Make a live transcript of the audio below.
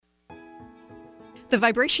The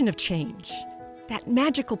vibration of change, that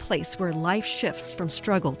magical place where life shifts from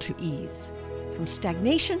struggle to ease, from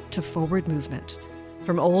stagnation to forward movement,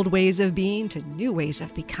 from old ways of being to new ways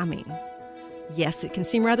of becoming. Yes, it can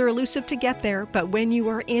seem rather elusive to get there, but when you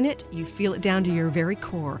are in it, you feel it down to your very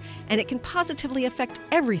core, and it can positively affect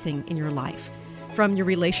everything in your life, from your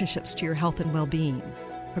relationships to your health and well-being,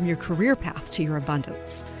 from your career path to your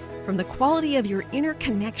abundance, from the quality of your inner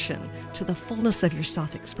connection to the fullness of your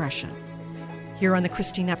self-expression. Here on the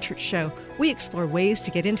Christine Upchurch Show, we explore ways to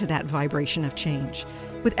get into that vibration of change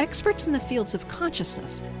with experts in the fields of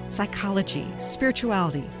consciousness, psychology,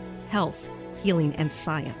 spirituality, health, healing, and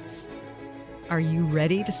science. Are you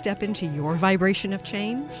ready to step into your vibration of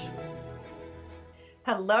change?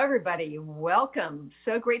 Hello, everybody. Welcome.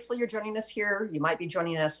 So grateful you're joining us here. You might be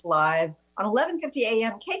joining us live on 1150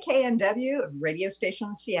 AM KKNW, a radio station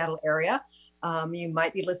in the Seattle area. You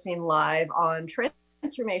might be listening live on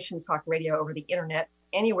Transformation Talk Radio over the internet,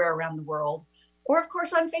 anywhere around the world, or of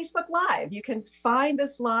course on Facebook Live. You can find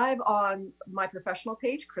us live on my professional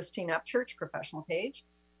page, Christine Upchurch professional page.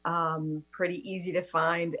 Pretty easy to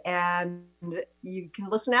find, and you can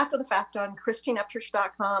listen after the fact on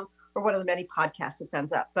christineupchurch.com or one of the many podcasts that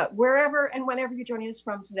sends up. But wherever and whenever you're joining us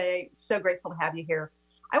from today, so grateful to have you here.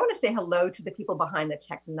 I want to say hello to the people behind the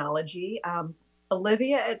technology.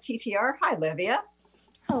 Olivia at TTR. Hi, Olivia.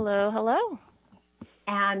 Hello, hello.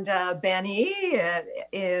 And Benny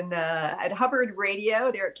at Hubbard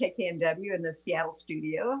Radio. They're at KKNW in the Seattle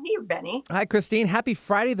studio. Hey, Benny. Hi, Christine. Happy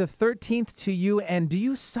Friday the 13th to you. And do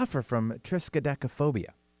you suffer from triskaidekaphobia?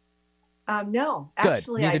 No, Good.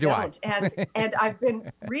 actually Neither I do don't. And I've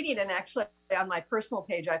been reading, and actually on my personal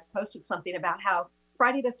page, I've posted something about how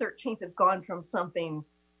Friday the 13th has gone from something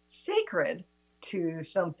sacred to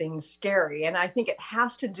something scary. And I think it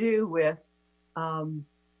has to do with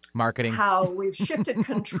marketing, how we've shifted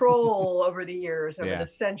control over the years, over the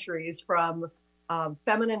centuries, from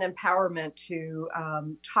feminine empowerment to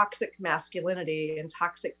toxic masculinity and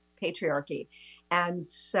toxic patriarchy. And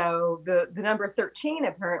so the number 13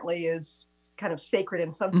 apparently is kind of sacred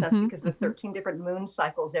in some sense because of 13 different moon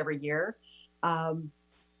cycles every year.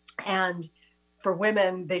 And for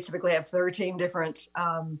women, they typically have 13 different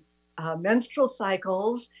menstrual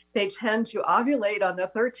cycles. They tend to ovulate on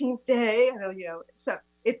the 13th day. So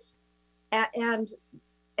it's, and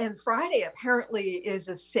Friday apparently is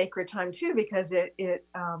a sacred time too, because it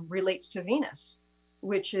relates to Venus,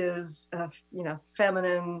 which is,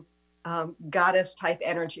 feminine, goddess type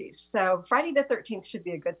energies. So Friday the 13th should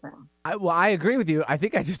be a good thing. I agree with you. I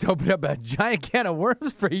think I just opened up a giant can of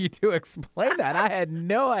worms for you to explain that. I had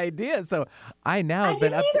no idea. So I now have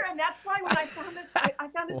been up. I didn't either. And that's why when I found this, I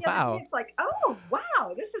found it the other day. It's like, oh,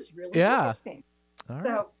 wow, this is really interesting. All right.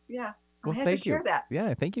 So, yeah, well, I had to share that.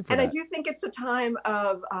 Yeah, thank you for that. And I do think it's a time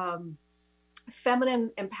of feminine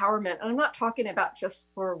empowerment. And I'm not talking about just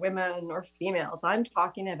for women or females. I'm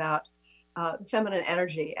talking about the feminine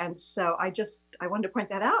energy. And so I wanted to point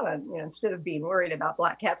that out. And instead of being worried about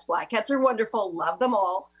black cats are wonderful, love them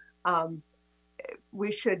all.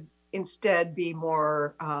 We should instead be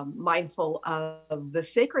more mindful of the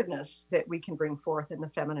sacredness that we can bring forth in the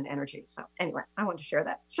feminine energy. So anyway, I wanted to share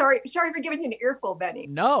that. Sorry for giving you an earful, Benny.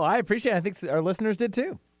 No, I appreciate it. I think our listeners did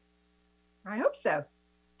too. I hope so.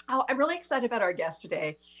 Oh, I'm really excited about our guest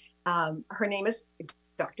today. Her name is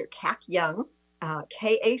Dr. Kak Young.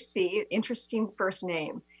 KAC, interesting first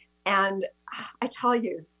name. And I tell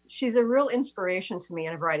you, she's a real inspiration to me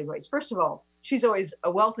in a variety of ways. First of all, she's always a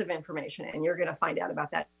wealth of information, and you're going to find out about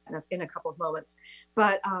that in a couple of moments.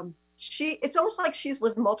 But it's almost like she's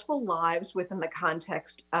lived multiple lives within the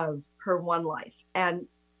context of her one life. And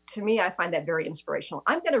to me, I find that very inspirational.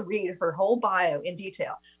 I'm going to read her whole bio in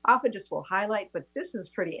detail. I often just will highlight, but this is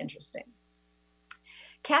pretty interesting.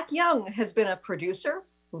 Kak Young has been a producer,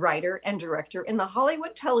 writer, and director in the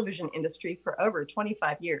Hollywood television industry for over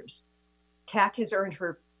 25 years. Kak has earned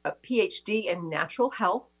her Ph.D. in natural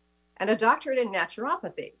health and a doctorate in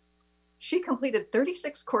naturopathy. She completed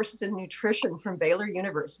 36 courses in nutrition from Baylor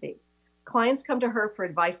University. Clients come to her for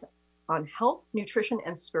advice on health, nutrition,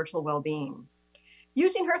 and spiritual well-being.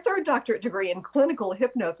 Using her third doctorate degree in clinical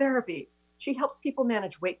hypnotherapy, she helps people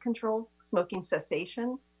manage weight control, smoking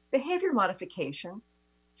cessation, behavior modification,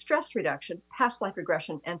 stress reduction, past life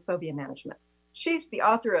regression, and phobia management. She's the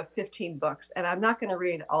author of 15 books, and I'm not going to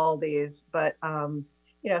read all these, but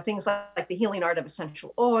things like The Healing Art of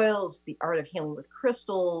Essential Oils, The Art of Healing with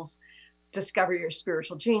Crystals, Discover Your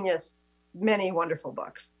Spiritual Genius, many wonderful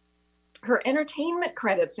books. Her entertainment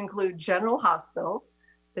credits include General Hospital,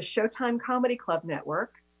 the Showtime Comedy Club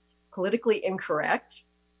Network, Politically Incorrect,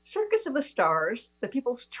 Circus of the Stars, the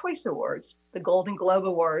People's Choice Awards, the Golden Globe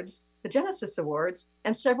Awards, the Genesis Awards,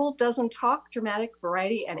 and several dozen talk, dramatic,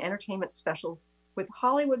 variety, and entertainment specials with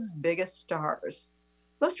Hollywood's biggest stars.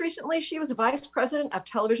 Most recently, she was Vice President of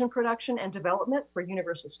Television Production and Development for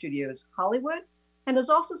Universal Studios Hollywood, and has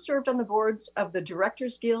also served on the boards of the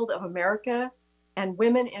Directors Guild of America and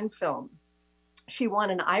Women in Film. She won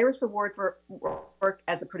an Iris Award for work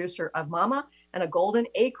as a producer of Mama and a Golden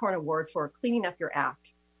Acorn Award for Cleaning Up Your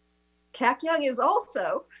Act. Kak Young is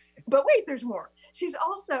also, but wait, there's more. She's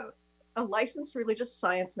also a licensed religious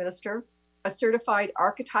science minister, a certified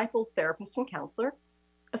archetypal therapist and counselor,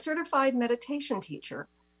 a certified meditation teacher,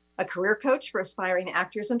 a career coach for aspiring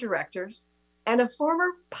actors and directors, and a former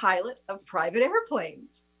pilot of private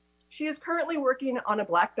airplanes. She is currently working on a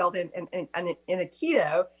black belt in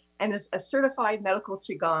Aikido and is a certified medical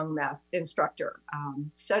Qigong instructor,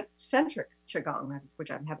 centric Qigong,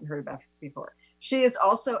 which I haven't heard about before. She is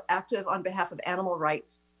also active on behalf of animal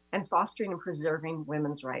rights and fostering and preserving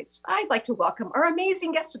women's rights. I'd like to welcome our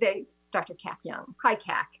amazing guest today, Dr. Kak Young. Hi,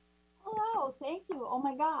 Kak. Hello, thank you. Oh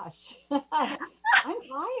my gosh.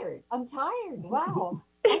 I'm tired. Wow.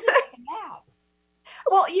 I need to take a nap.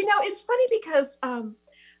 Well, it's funny because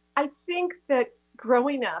I think that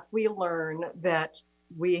growing up, we learn that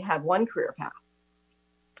we have one career path.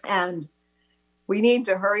 And we need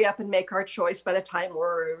to hurry up and make our choice by the time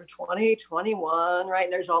we're 20, 21, right?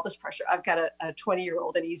 And there's all this pressure. I've got a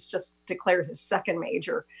 20-year-old and he's just declared his second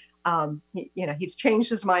major. He's changed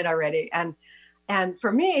his mind already. And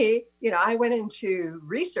for me, I went into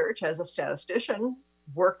research as a statistician,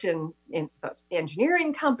 worked in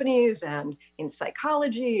engineering companies and in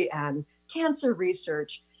psychology and cancer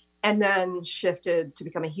research, and then shifted to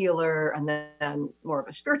become a healer and then more of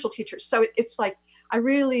a spiritual teacher. So it's like, I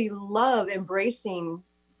really love embracing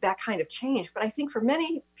that kind of change. But I think for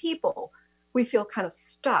many people, we feel kind of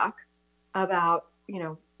stuck about,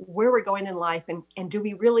 where we're going in life and do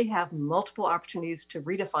we really have multiple opportunities to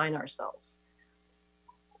redefine ourselves?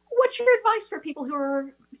 What's your advice for people who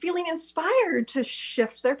are feeling inspired to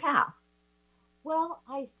shift their path? Well,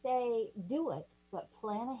 I say do it, but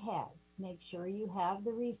plan ahead. Make sure you have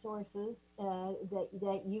the resources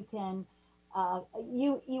that you can.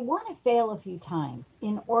 You want to fail a few times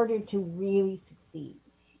in order to really succeed.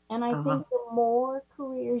 And I think the more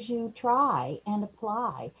careers you try and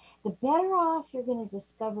apply, the better off you're going to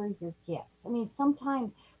discover your gifts. I mean,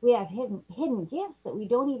 sometimes we have hidden gifts that we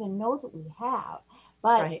don't even know that we have,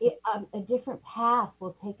 but right. A different path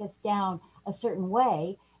will take us down a certain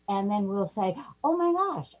way. And then we'll say, oh my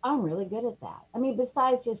gosh, I'm really good at that. I mean,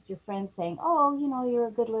 besides just your friends saying, oh, you're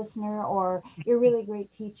a good listener or you're a really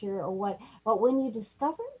great teacher or what. But when you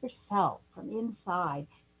discover yourself from inside,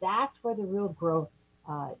 that's where the real growth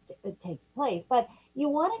takes place. But you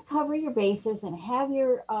want to cover your bases and have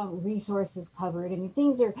your resources covered. I mean,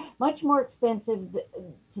 things are much more expensive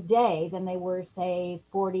today than they were, say,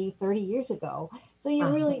 40, 30 years ago. So you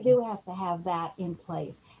really do have to have that in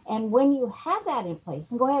place. And when you have that in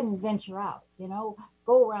place, and go ahead and venture out,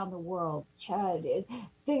 go around the world,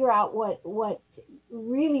 figure out what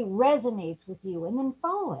really resonates with you and then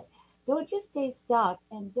follow it. Don't just stay stuck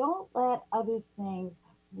and don't let other things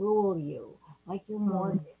rule you, like your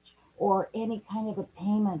mortgage or any kind of a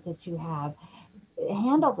payment that you have.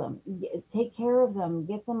 Handle them, take care of them,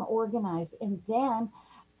 get them organized, and then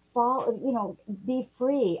be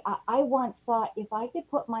free. I once thought if I could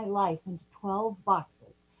put my life into 12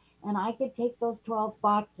 boxes and I could take those 12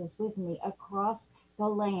 boxes with me across the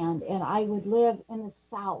land and I would live in the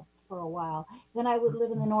South for a while, then I would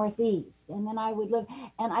live in the Northeast, and then I would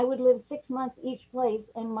live 6 months each place,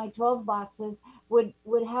 and my 12 boxes would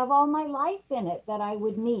have all my life in it that I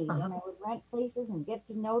would need, and I would rent places and get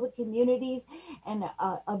to know the communities and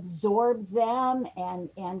absorb them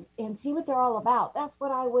and see what they're all about. That's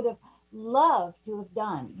what I would have loved to have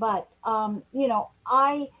done, but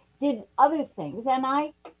I did other things, and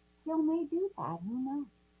I still may do that. Who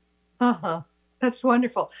knows? That's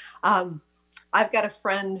wonderful. I've got a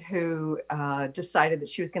friend who decided that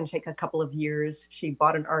she was going to take a couple of years. She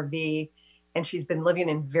bought an RV and she's been living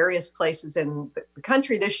in various places in the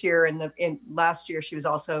country this year. And in last year, she was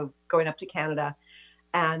also going up to Canada.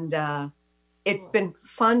 And it's been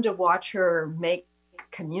fun to watch her make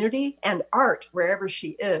community and art wherever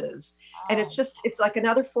she is. And it's like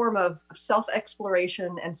another form of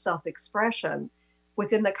self-exploration and self-expression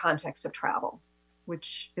within the context of travel,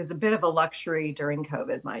 which is a bit of a luxury during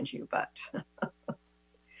COVID, mind you, but.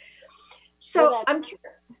 So I'm curious.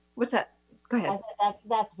 What's that? Go I ahead. said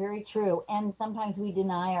that's very true. And sometimes we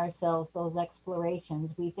deny ourselves those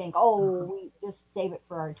explorations. We think, oh, we just save it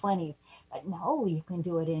for our 20s. But no, you can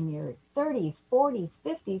do it in your 30s, 40s,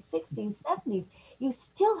 50s, 60s, 70s. You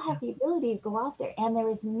still have the ability to go out there. And there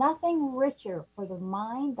is nothing richer for the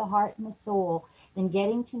mind, the heart, and the soul than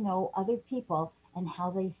getting to know other people and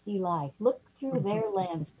how they see life. Look through their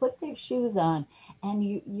lens, put their shoes on,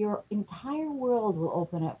 and your entire world will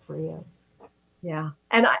open up for you. Yeah.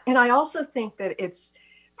 And I also think that it's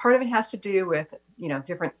part of it has to do with,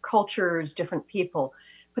 different cultures, different people.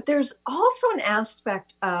 But there's also an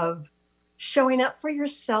aspect of showing up for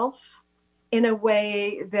yourself in a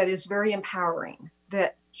way that is very empowering.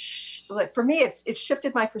 Like for me, it's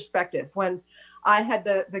shifted my perspective when I had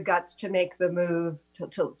the guts to make the move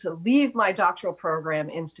to leave my doctoral program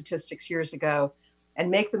in statistics years ago and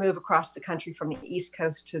make the move across the country from the East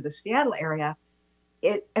Coast to the Seattle area.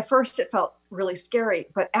 At first it felt really scary,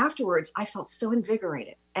 but afterwards I felt so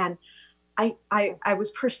invigorated, and I was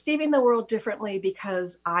perceiving the world differently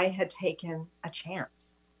because I had taken a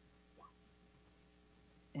chance.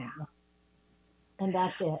 Yeah. And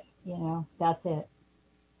that's it, that's it.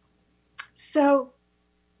 So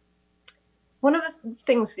one of the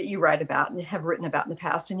things that you write about and have written about in the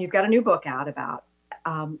past, and you've got a new book out about,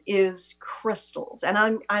 is crystals. And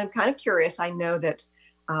I'm kind of curious. I know that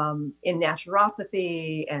in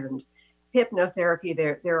naturopathy and hypnotherapy,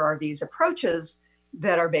 there are these approaches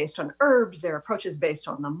that are based on herbs. There are approaches based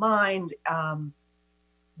on the mind.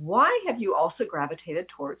 Why have you also gravitated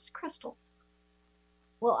towards crystals?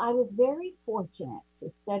 Well, I was very fortunate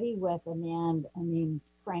to study with a man named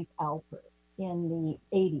Frank Alpert in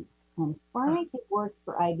the 80s. And Frank had worked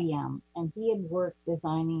for IBM, and he had worked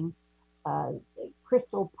designing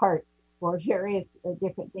crystal parts for various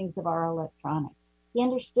different things of our electronics. He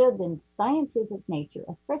understood the scientific nature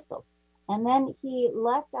of crystals. And then he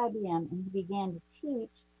left IBM and he began to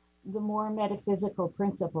teach the more metaphysical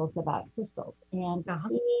principles about crystals. And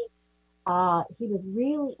he was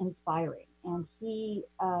really inspiring. And he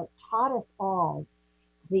taught us all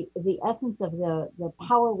the essence of the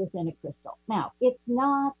power within a crystal. Now, it's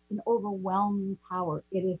not an overwhelming power.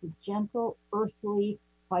 It is a gentle, earthly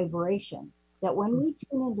vibration that when we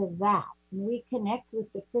tune into that, and we connect with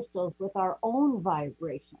the crystals with our own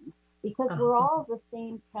vibrations, because we're all the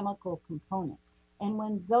same chemical components. And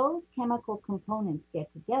when those chemical components get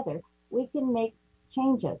together, we can make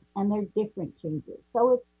changes, and they're different changes.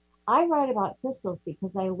 So I write about crystals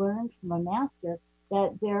because I learned from a master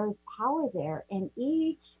that there's power there, and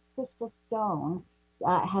each crystal stone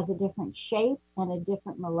has a different shape and a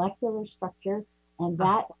different molecular structure, and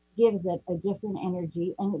that gives it a different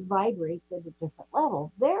energy, and it vibrates at a different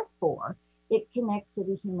level. Therefore, it connects to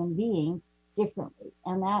the human being differently,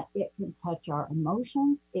 and that it can touch our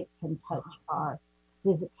emotions, it can touch our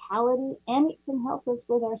physicality, and it can help us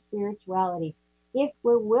with our spirituality if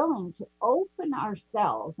we're willing to open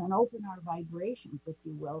ourselves and open our vibrations, if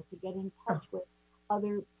you will, to get in touch with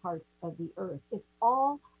other parts of the earth. It's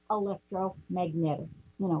all electromagnetic,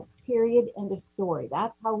 period, end of story.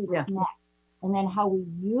 That's how we connect. And then how we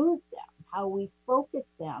use them, how we focus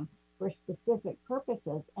them for specific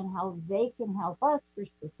purposes, and how they can help us for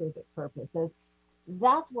specific purposes.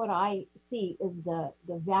 That's what I see is the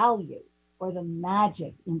value or the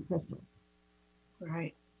magic in crystals.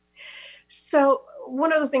 Right. So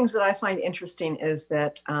one of the things that I find interesting is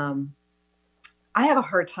that I have a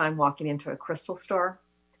hard time walking into a crystal store.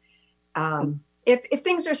 If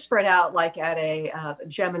things are spread out, like at a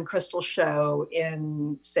gem and crystal show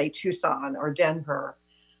in, say, Tucson or Denver,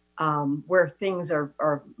 where things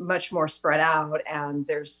are much more spread out and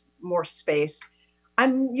there's more space,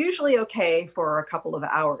 I'm usually okay for a couple of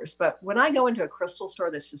hours. But when I go into a crystal store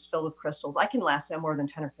that's just filled with crystals, I can last no more than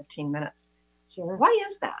 10 or 15 minutes. Sure. Why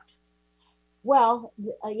is that? Well,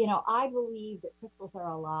 I believe that crystals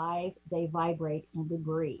are alive. They vibrate and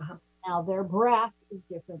vibrate. Now, their breath is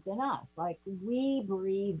different than us. Like, we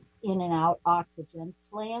breathe in and out oxygen.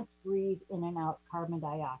 Plants breathe in and out carbon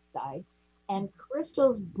dioxide. And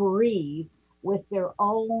crystals breathe with their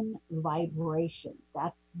own vibration.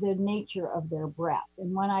 That's the nature of their breath.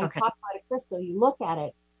 And when I talk about a crystal, you look at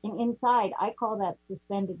it, and inside, I call that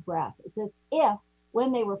suspended breath. It's as if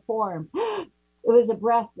when they were formed, it was a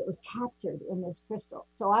breath that was captured in this crystal.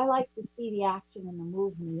 So I like to see the action and the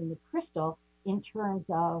movement in the crystal in terms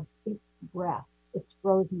of its breath, its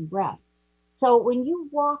frozen breath. So when you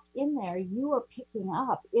walk in there, you are picking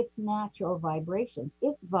up its natural vibrations.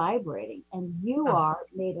 It's vibrating, and you are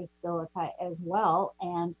made of silica as well,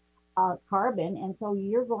 and carbon. And so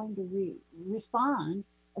you're going to respond,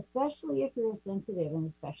 especially if you're sensitive, and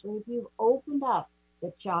especially if you've opened up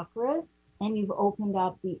the chakras and you've opened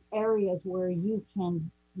up the areas where you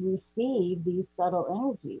can receive these subtle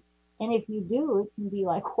energies. And if you do, it can be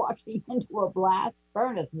like walking into a blast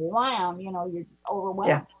furnace. Wham! You're just Yeah.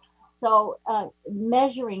 overwhelmed. So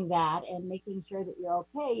measuring that and making sure that you're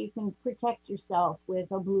okay, you can protect yourself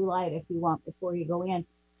with a blue light if you want before you go in,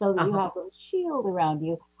 so that you Uh-huh. have a shield around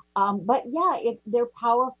you. But yeah, they're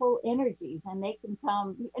powerful energies, and they can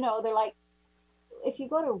come. They're like, if you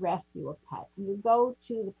go to rescue a pet, you go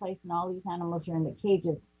to the place and all these animals are in the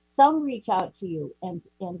cages. Some reach out to you and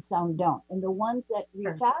some don't. And the ones that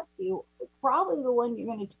reach Sure. out to you, probably the one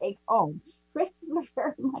you're going to take home. Crystals are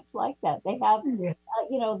very much like that. They have, Yeah.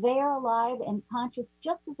 they are alive and conscious,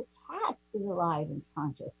 just as a cat is alive and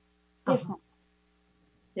conscious. Uh-huh. Different.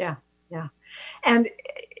 Yeah. Yeah. And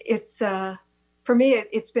it's for me,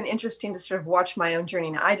 it's been interesting to sort of watch my own journey.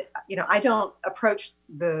 Now, I don't approach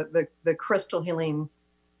the crystal healing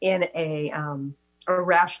in a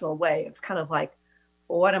rational way. It's kind of like,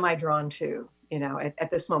 what am I drawn to, at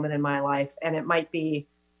this moment in my life? And it might be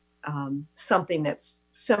something that's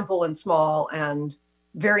simple and small and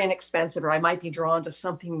very inexpensive, or I might be drawn to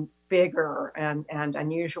something bigger and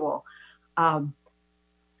unusual. Um,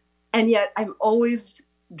 and yet I'm always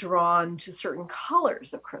drawn to certain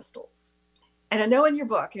colors of crystals. And I know in your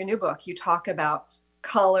new book, you talk about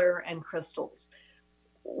color and crystals.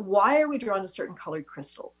 Why are we drawn to certain colored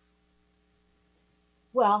crystals?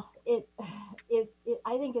 Well, I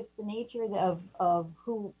think it's the nature of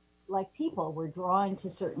who, like people, we're drawn to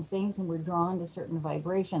certain things and we're drawn to certain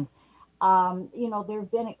vibrations. There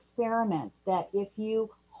have been experiments that if you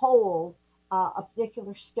hold a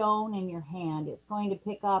particular stone in your hand, it's going to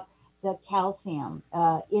pick up the calcium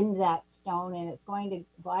in that stone, and it's going to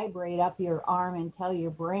vibrate up your arm and tell your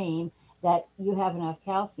brain that you have enough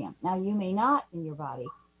calcium. Now, you may not in your body.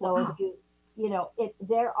 So if Wow.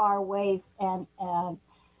 there are ways, and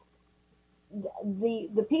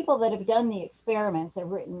the people that have done the experiments have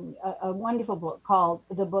written a wonderful book called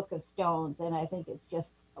The Book of Stones, and I think it's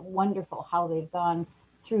just wonderful how they've gone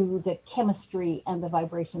through the chemistry and the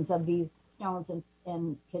vibrations of these stones,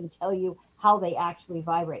 and can tell you how they actually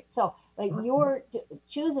vibrate. So, but you're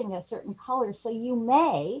choosing a certain color, so you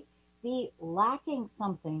may be lacking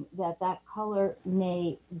something that color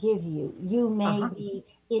may give you. You may Uh-huh. be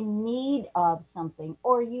in need of something,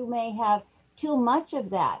 or you may have too much of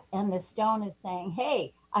that, and the stone is saying,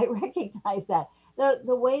 hey, I recognize that.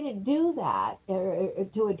 The way to do that,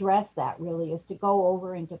 to address that, really is to go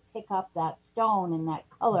over and to pick up that stone in that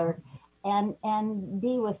color, and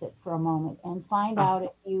be with it for a moment and find Uh-huh. out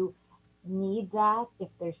if you need that, if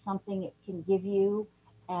there's something it can give you.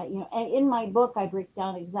 And in my book, I break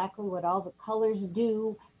down exactly what all the colors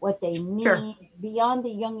do, what they Sure. mean, beyond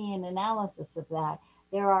the Jungian analysis of that.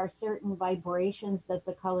 There are certain vibrations that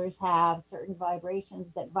the colors have, certain vibrations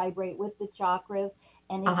that vibrate with the chakras.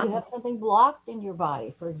 And if Uh-huh. you have something blocked in your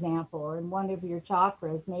body, for example, or in one of your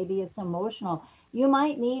chakras, maybe it's emotional, you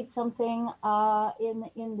might need something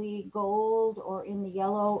in the gold or in the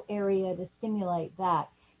yellow area to stimulate that.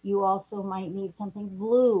 You also might need something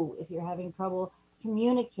blue if you're having trouble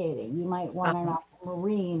communicating. You might want an Uh-huh.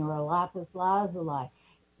 aquamarine or a lapis lazuli.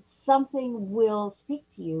 Something will speak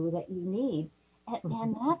to you that you need.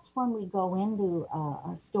 And that's when we go into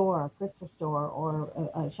a store, a crystal store,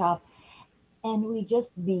 or a shop, and we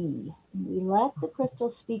just be. We let the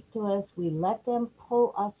crystals speak to us. We let them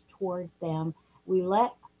pull us towards them. We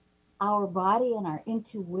let our body and our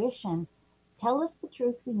intuition tell us the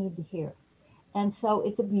truth we need to hear. And so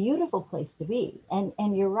it's a beautiful place to be.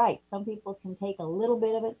 And you're right. Some people can take a little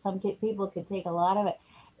bit of it. People can take a lot of it.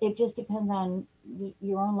 It just depends on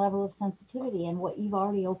your own level of sensitivity and what you've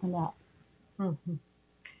already opened up. Mhm.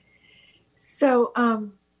 So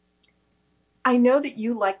I know that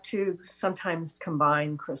you like to sometimes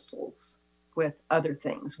combine crystals with other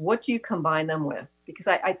things. What do you combine them with? Because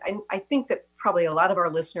I think that probably a lot of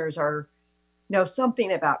our listeners know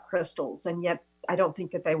something about crystals, and yet I don't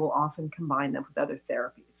think that they will often combine them with other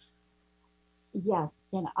therapies. Yes,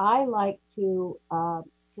 and I like to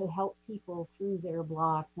help people through their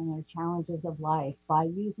blocks and their challenges of life by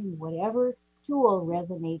using whatever tool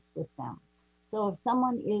resonates with them. So if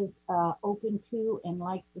someone is open to and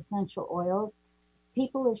likes essential oils,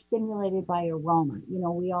 people are stimulated by aroma.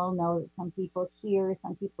 We all know that some people hear,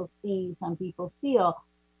 some people see, some people feel.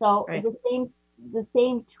 So Right. the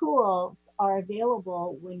same tools are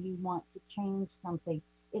available when you want to change something.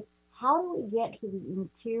 It's how do we get to the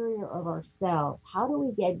interior of ourselves? How do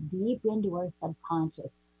we get deep into our subconscious?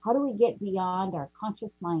 How do we get beyond our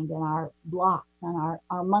conscious mind and our blocks and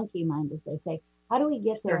our monkey mind, as they say? How do we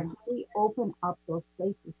get there, Sure. and how do we open up those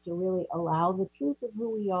places to really allow the truth of who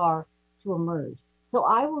we are to emerge? So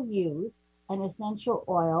I will use an essential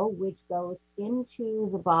oil which goes into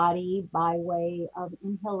the body by way of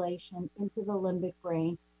inhalation into the limbic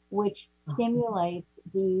brain, which stimulates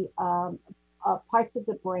the parts of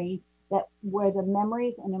the brain that where the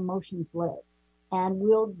memories and emotions live. And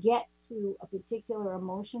we'll get to a particular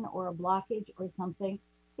emotion or a blockage or something.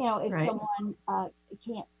 You know, if Right. someone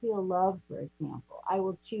can't feel love, for example, I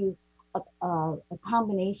will choose a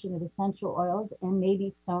combination of essential oils and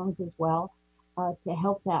maybe stones as well to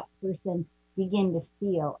help that person begin to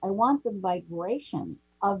feel. I want the vibration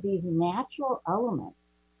of these natural elements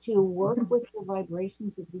to work with the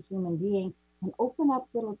vibrations of the human being and open up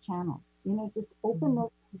little channels. You know, just open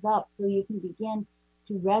those things up so you can begin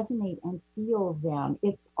to resonate and feel them.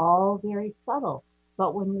 It's all very subtle,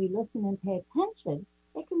 but when we listen and pay attention,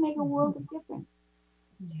 it can make a world of difference.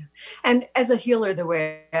 Yeah. And as a healer, the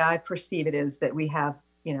way I perceive it is that we have,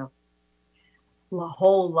 you know, a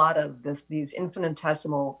whole lot of these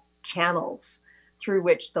infinitesimal channels through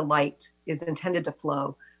which the light is intended to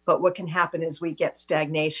flow. But what can happen is we get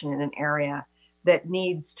stagnation in an area that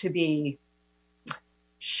needs to be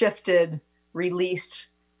shifted, released,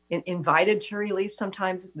 invited to release.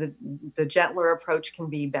 Sometimes the gentler approach can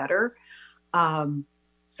be better.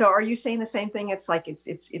 So are you saying the same thing? It's like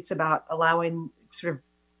it's about allowing sort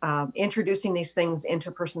of introducing these things into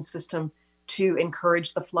a person's system to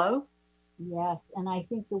encourage the flow? Yes, and I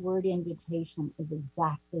think the word invitation is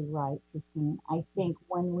exactly right, Christine. I think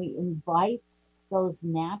when we invite those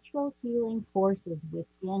natural healing forces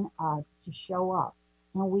within us to show up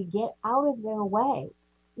and we get out of their way,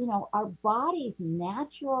 you know, our body's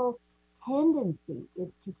natural tendency is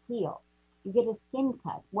to heal. You get a skin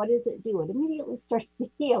cut. What does it do? It immediately starts to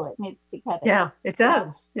heal. It needs to cut it. Yeah, it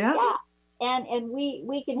does. Yeah. Yeah. And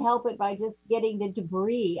we can help it by just getting the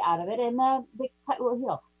debris out of it, and the cut will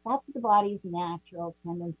heal. That's the body's natural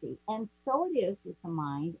tendency. And so it is with the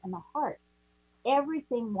mind and the heart.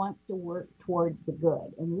 Everything wants to work towards the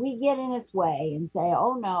good. And we get in its way and say,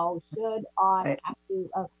 oh no, should, ought, Right. have to.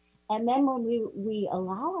 And then when we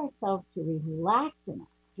allow ourselves to relax enough,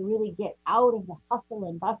 to really get out of the hustle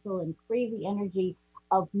and bustle and crazy energy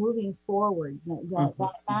of moving forward,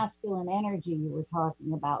 that masculine energy you were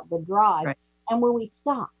talking about, the drive. Right. And when we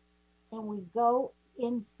stop and we go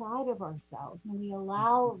inside of ourselves and we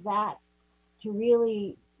allow that to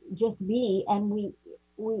really just be, and we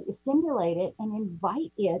stimulate it and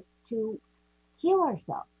invite it to heal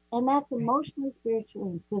ourselves, and that's emotionally, spiritually,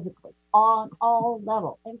 and physically on all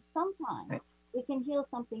levels. And sometimes Right. we can heal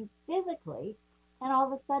something physically and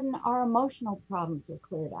all of a sudden our emotional problems are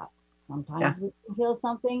cleared up. Sometimes we can heal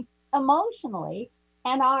something emotionally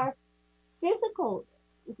and our physical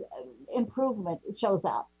improvement shows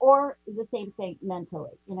up, or the same thing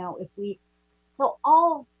mentally. You know, if we, so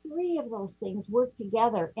all three of those things work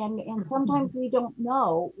together, and sometimes we don't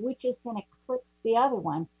know which is going to click the other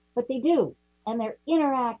one, but they do, and they're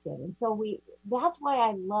interactive. And so that's why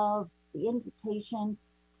I love the invitation.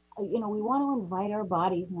 You know, we want to invite our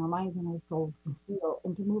bodies and our minds and our souls to heal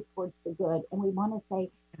and to move towards the good. And we want to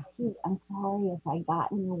say, gee, I'm sorry if I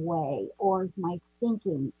got in your way, or if my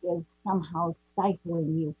thinking is somehow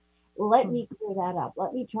stifling you. Let me clear that up.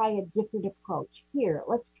 Let me try a different approach. Here,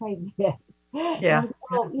 let's try this. Yeah. And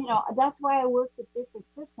so, you know, that's why I work with different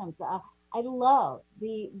systems. I love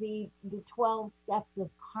the 12 steps of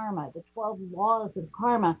karma, the 12 laws of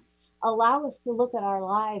karma allow us to look at our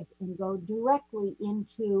lives and go directly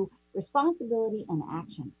into responsibility and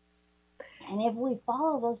action. And if we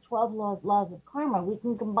follow those 12 laws of karma, we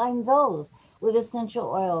can combine those with essential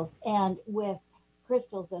oils and with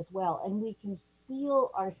crystals as well. And we can heal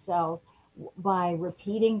ourselves by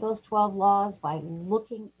repeating those 12 laws, by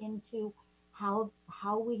looking into how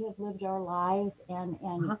we have lived our lives, and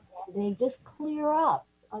they just clear up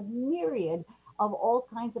a myriad of all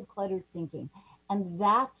kinds of cluttered thinking. And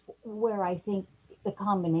that's where I think the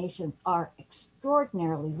combinations are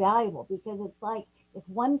extraordinarily valuable, because it's like if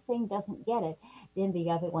one thing doesn't get it, then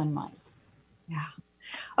the other one might. Yeah.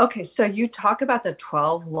 Okay, so you talk about the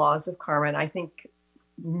 12 laws of karma, and I think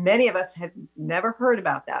many of us had never heard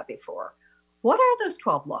about that before. What are those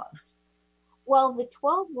 12 laws? Well, the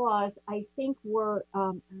 12 laws, I think, were,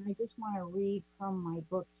 and I just want to read from my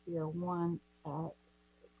books here, one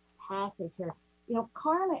passage here. You know,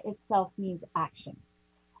 karma itself means action.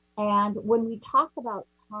 And when we talk about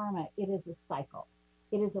karma, it is a cycle.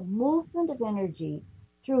 It is a movement of energy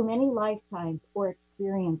through many lifetimes or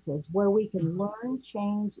experiences where we can learn,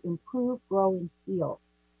 change, improve, grow, and heal.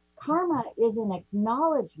 Karma is an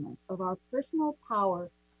acknowledgement of our personal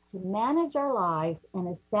power to manage our lives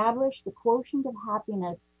and establish the quotient of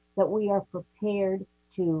happiness that we are prepared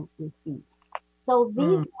to receive. So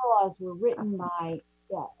these laws were written by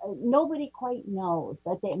Yeah, nobody quite knows,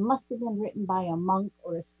 but it must have been written by a monk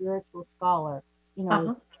or a spiritual scholar,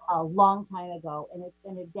 Uh-huh. a long time ago, and it's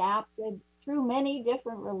been adapted through many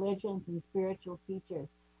different religions and spiritual teachers.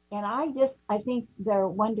 And I think they're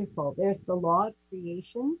wonderful. There's the law of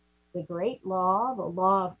creation, the great law, the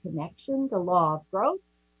law of connection, the law of growth,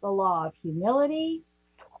 the law of humility,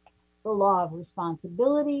 the law of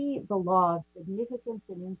responsibility, the law of significance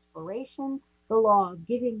and inspiration, the law of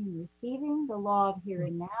giving and receiving, the law of here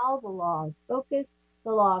and now, the law of focus,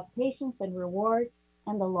 the law of patience and reward,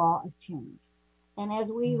 and the law of change. And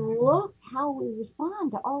as we look how we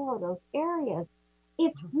respond to all of those areas,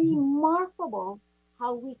 it's remarkable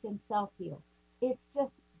how we can self-heal. It's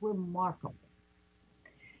just remarkable.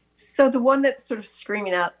 So the one that's sort of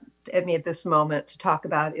screaming out at me at this moment to talk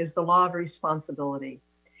about is the law of responsibility.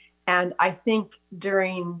 And I think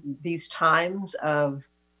during these times of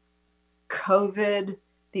COVID,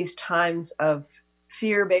 these times of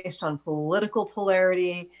fear based on political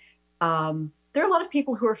polarity, there are a lot of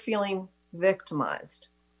people who are feeling victimized.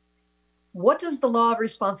 What does the law of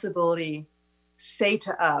responsibility say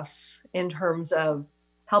to us in terms of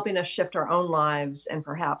helping us shift our own lives and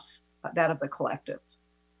perhaps that of the collective?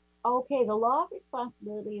 Okay, the law of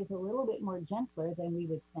responsibility is a little bit more gentler than we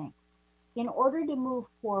would think. In order to move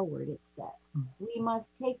forward, it says, we must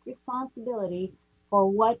take responsibility for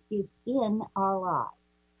what is in our lives.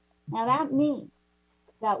 Now that means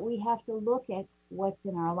that we have to look at what's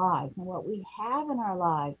in our lives, and what we have in our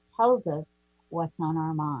lives tells us what's on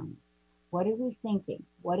our mind. What are we thinking?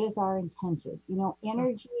 What is our intention?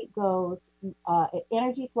 Energy flows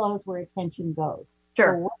where attention goes.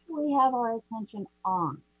 Sure. So what do we have our attention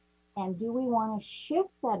on? And do we want to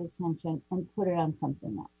shift that attention and put it on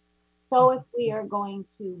something else? So if we are going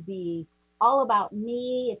to be all about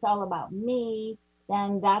me, it's all about me,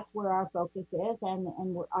 then that's where our focus is, and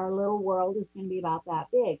our little world is going to be about that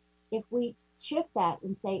big. If we shift that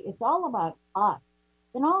and say it's all about us,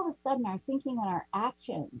 then all of a sudden our thinking and our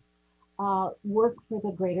actions work for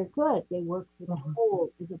the greater good. They work for the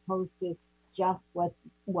whole, as opposed to just what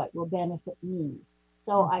will benefit me.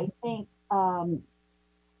 So I think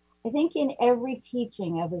in every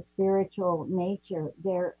teaching of a spiritual nature,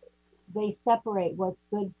 they separate what's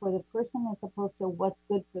good for the person as opposed to what's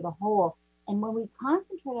good for the whole. And when we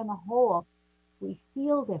concentrate on the whole, we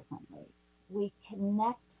feel differently. We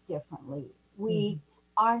connect differently. We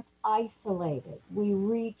aren't isolated. We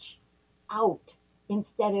reach out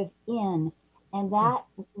instead of in. And that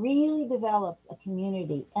really develops a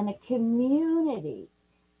community. And a community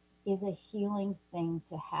is a healing thing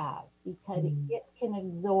to have, because it can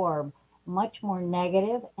absorb much more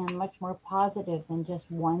negative and much more positive than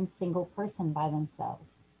just one single person by themselves.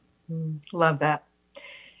 Love that.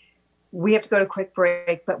 We have to go to a quick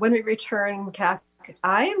break, but when we return, Kat,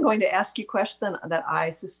 I am going to ask you a question that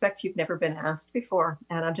I suspect you've never been asked before.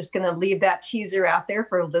 And I'm just going to leave that teaser out there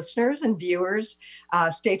for listeners and viewers.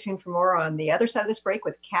 Stay tuned for more on the other side of this break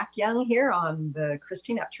with Kat Young here on the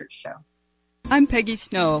Christine Upchurch Show. I'm Peggy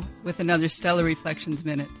Snow with another Stellar Reflections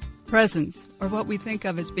Minute. Presence, or what we think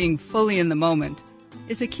of as being fully in the moment,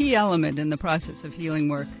 is a key element in the process of healing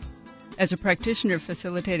work. As a practitioner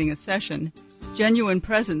facilitating a session, genuine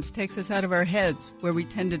presence takes us out of our heads, where we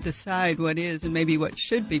tend to decide what is and maybe what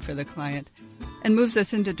should be for the client, and moves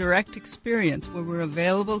us into direct experience, where we're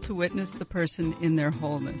available to witness the person in their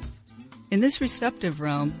wholeness. In this receptive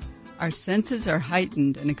realm, our senses are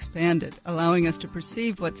heightened and expanded, allowing us to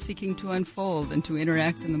perceive what's seeking to unfold and to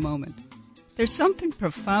interact in the moment. There's something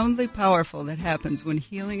profoundly powerful that happens when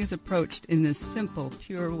healing is approached in this simple,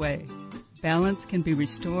 pure way. Balance can be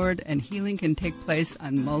restored and healing can take place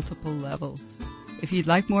on multiple levels. If you'd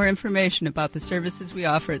like more information about the services we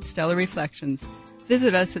offer at Stellar Reflections,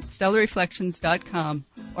 visit us at stellarreflections.com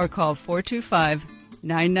or call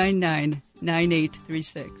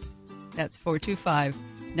 425-999-9836. That's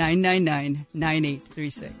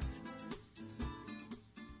 425-999-9836.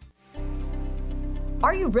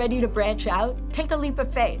 Are you ready to branch out? Take a leap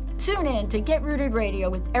of faith. Tune in to Get Rooted Radio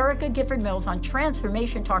with Erica Gifford Mills on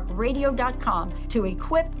TransformationTalkRadio.com to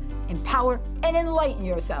equip, empower, and enlighten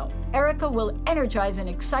yourself. Erica will energize and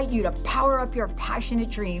excite you to power up your passionate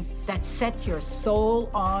dream that sets your soul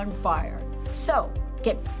on fire. So,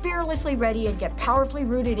 get fearlessly ready and get powerfully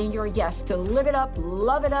rooted in your yes to live it up,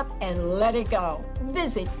 love it up, and let it go.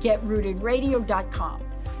 Visit GetRootedRadio.com.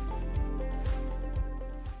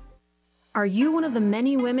 Are you one of the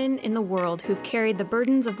many women in the world who've carried the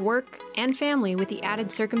burdens of work and family with the added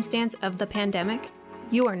circumstance of the pandemic?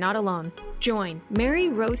 You are not alone. Join Mary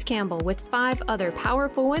Rose Campbell with 5 other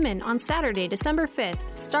powerful women on Saturday, December 5th,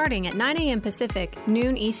 starting at 9 a.m. Pacific,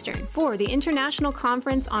 noon Eastern, for the International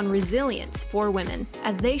Conference on Resilience for Women,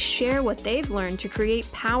 as they share what they've learned to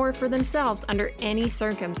create power for themselves under any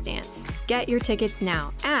circumstance. Get your tickets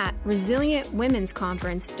now at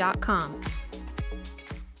resilientwomensconference.com.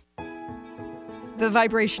 The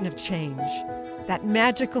vibration of change, that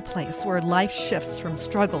magical place where life shifts from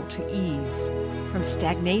struggle to ease, from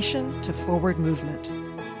stagnation to forward movement,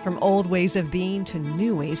 from old ways of being to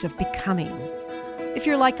new ways of becoming. If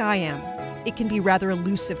you're like I am, it can be rather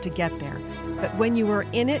elusive to get there, but when you are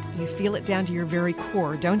in it, you feel it down to your very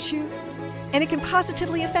core, don't you? And it can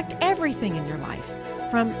positively affect everything in your life,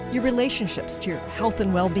 from your relationships to your health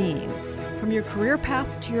and well-being, from your career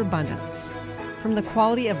path to your abundance, from the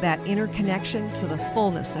quality of that inner connection to the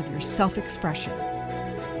fullness of your self-expression.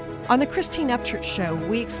 On the Christine Upchurch Show,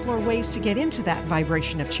 we explore ways to get into that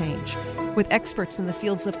vibration of change with experts in the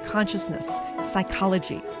fields of consciousness,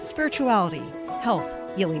 psychology, spirituality, health,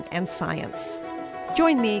 healing, and science.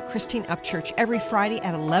 Join me, Christine Upchurch, every Friday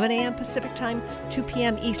at 11 a.m. Pacific Time, 2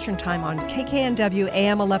 p.m. Eastern Time on KKNW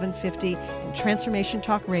AM 1150 and Transformation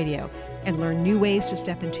Talk Radio, and learn new ways to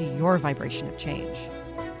step into your vibration of change.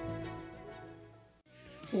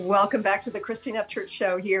 Welcome back to the Christine Upchurch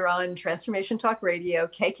Show here on Transformation Talk Radio,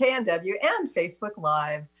 KKNW, and Facebook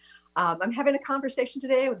Live. I'm having a conversation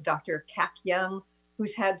today with Dr. Kak Young,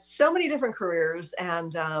 who's had so many different careers,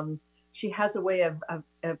 and she has a way of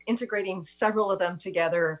integrating several of them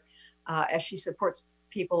together as she supports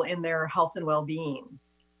people in their health and well-being.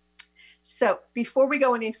 So before we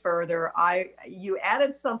go any further, you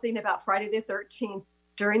added something about Friday the 13th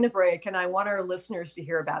during the break, and I want our listeners to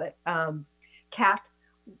hear about it. Kak,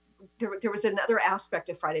 there was another aspect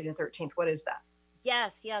of Friday the 13th. What is that?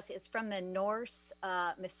 Yes. It's from the Norse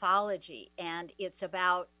mythology, and it's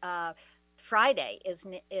about Friday is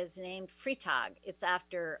named Fritag. It's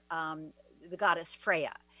after the goddess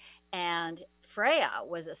Freya. And Freya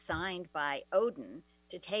was assigned by Odin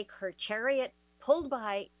to take her chariot pulled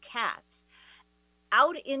by cats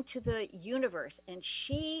out into the universe, and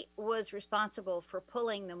she was responsible for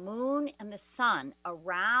pulling the moon and the sun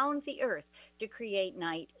around the earth to create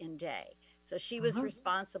night and day. So she was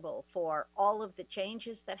responsible for all of the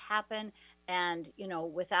changes that happen, and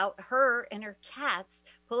without her and her cats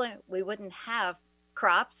pulling, we wouldn't have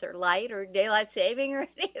crops or light or daylight saving or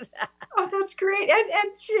any of that. Oh, that's great.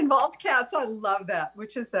 And she involved cats. I love that,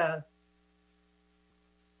 which is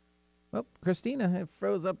Well, Christina, it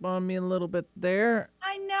froze up on me a little bit there.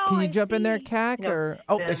 I know. Can you jump in there, Kak? Or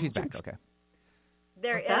there she's back. Okay.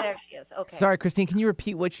 There she is. Okay. Sorry, Christine. Can you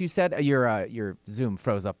repeat what you said? Your Zoom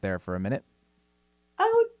froze up there for a minute.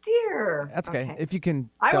 Oh dear. That's okay. If you can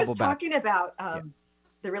I double was back. talking about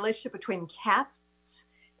the relationship between cats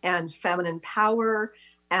and feminine power,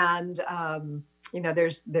 and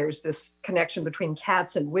there's this connection between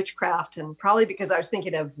cats and witchcraft, and probably because I was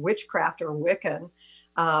thinking of witchcraft or Wiccan.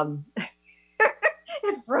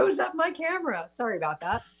 It froze up my camera. Sorry about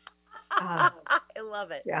that. I love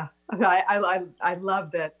it. Yeah, I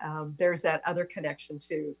love that. There's that other connection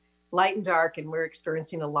to light and dark, and we're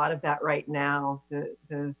experiencing a lot of that right now.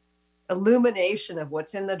 The illumination of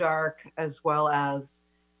what's in the dark, as well as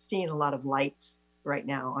seeing a lot of light right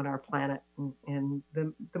now on our planet in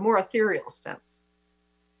the more ethereal sense.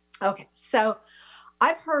 Okay, so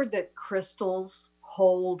I've heard that crystals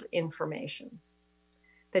hold information,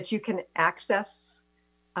 that you can access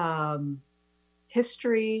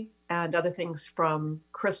history and other things from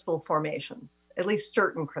crystal formations, at least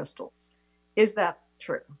certain crystals. Is that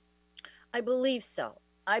true? I believe so.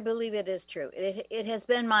 I believe it is true. It has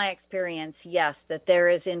been my experience, yes, that there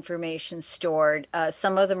is information stored.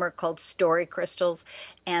 Some of them are called story crystals,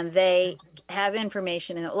 and they have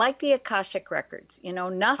information in it, like the Akashic records.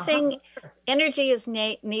 Nothing, energy is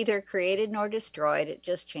neither created nor destroyed. It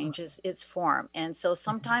just changes its form. And so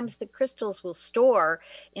sometimes the crystals will store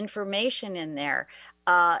information in there.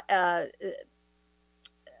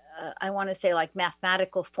 I want to say like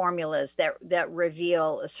mathematical formulas that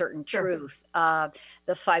reveal a certain truth, the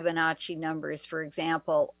Fibonacci numbers, for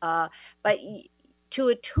example. But to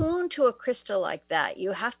attune to a crystal like that,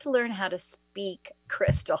 you have to learn how to speak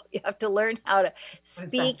crystal. You have to learn how to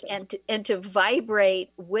speak and to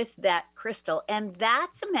vibrate with that crystal. And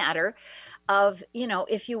that's a matter of,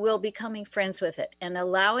 if you will, becoming friends with it and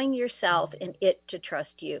allowing yourself and it to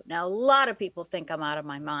trust you. Now, a lot of people think I'm out of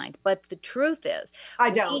my mind, but the truth is, I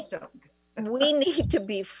don't. we need to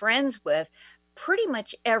be friends with pretty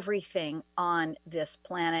much everything on this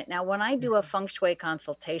planet. Now, when I do a feng shui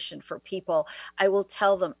consultation for people, I will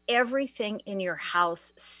tell them everything in your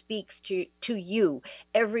house speaks to you.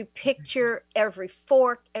 Every picture, every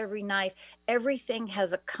fork, every knife, everything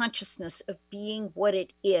has a consciousness of being what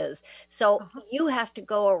it is. So you have to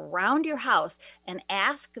go around your house and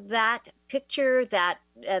ask that picture, that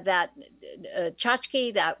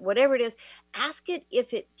tchotchke, that whatever it is, ask it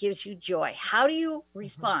if it gives you joy. How do you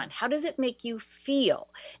respond? How does it make you feel?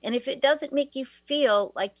 And if it doesn't make you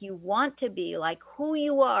feel like you want to be, like who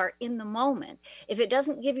you are in the moment, if it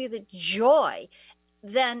doesn't give you the joy,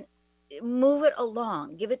 then move it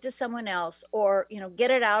along, give it to someone else, or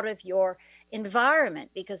get it out of your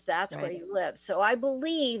environment, because that's where you live. So I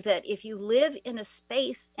believe that if you live in a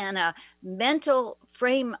space and a mental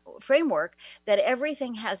framework, that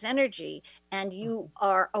everything has energy, and you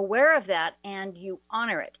are aware of that and you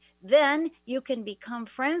honor it, then you can become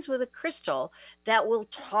friends with a crystal that will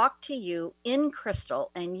talk to you in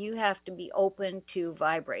crystal, and you have to be open to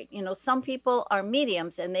vibrate. Some people are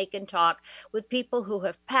mediums and they can talk with people who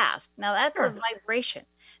have passed. Now that's a vibration.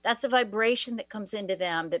 That's a vibration that comes into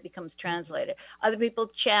them that becomes translated. Other people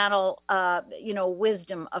channel,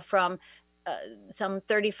 wisdom from some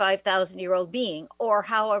 35,000-year-old being, or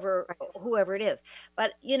whoever it is.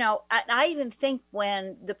 But, I even think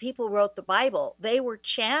when the people wrote the Bible, they were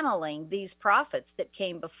channeling these prophets that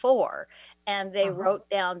came before, and they wrote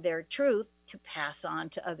down their truth to pass on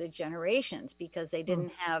to other generations, because they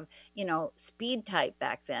didn't have, speed type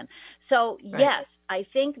back then. So yes, I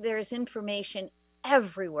think there's information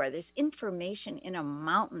everywhere. There's information in a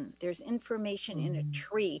mountain. There's information in a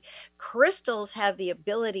tree. Crystals have the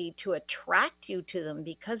ability to attract you to them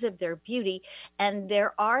because of their beauty. And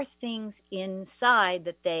there are things inside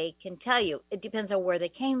that they can tell you. It depends on where they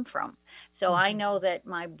came from. So I know that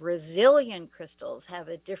my Brazilian crystals have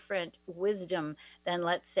a different wisdom than,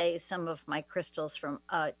 let's say, some of my crystals from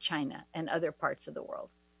China and other parts of the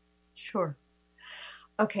world. Sure.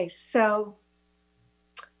 Okay. So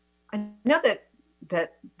I know that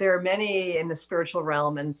there are many in the spiritual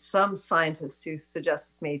realm, and some scientists who suggest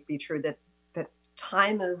this may be true, that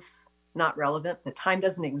time is not relevant, that time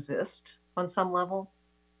doesn't exist on some level.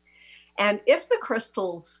 And if the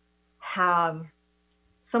crystals have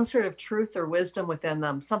some sort of truth or wisdom within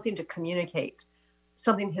them, something to communicate,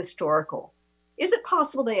 something historical, is it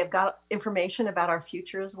possible they have got information about our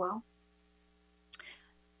future as well?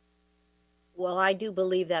 Well, I do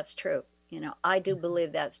believe that's true. I do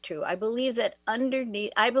believe that's true. I believe that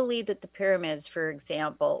the pyramids, for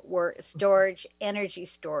example, were energy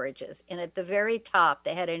storages. And at the very top,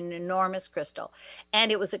 they had an enormous crystal.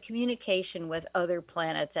 And it was a communication with other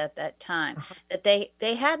planets at that time. That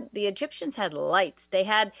the Egyptians had lights. They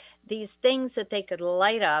had these things that they could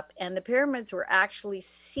light up. And the pyramids were actually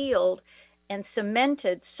sealed and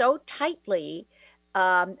cemented so tightly.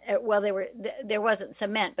 There wasn't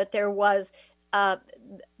cement, but there was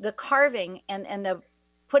the carving and the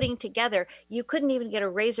putting together. You couldn't even get a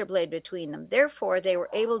razor blade between them. Therefore, they were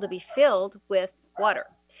able to be filled with water.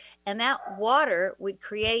 And that water would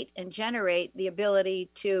create and generate the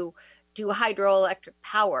ability to do hydroelectric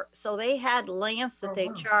power. So they had lamps that they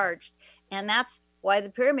charged. And that's why the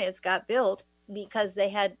pyramids got built, because they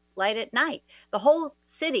had light at night. The whole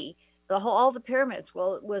city, all the pyramids,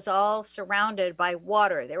 was all surrounded by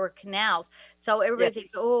water. There were canals. So everybody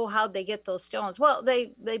thinks, how'd they get those stones? Well,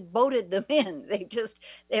 they boated them in.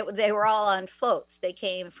 They were all on floats. They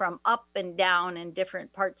came from up and down in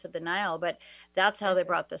different parts of the Nile, but that's how they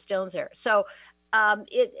brought the stones there. So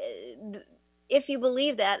if you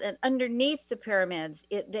believe that, and underneath the pyramids,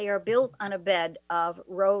 they are built on a bed of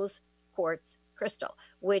rose quartz crystal,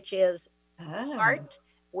 which is heart,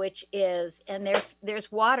 and there's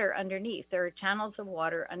water underneath. There are channels of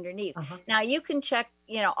water underneath. Now you can check,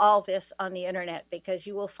 all this on the internet, because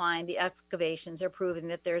you will find the excavations are proving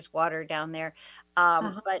that there's water down there.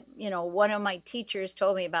 But one of my teachers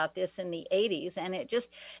told me about this in the 80s, and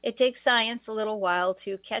it takes science a little while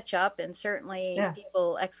to catch up, and certainly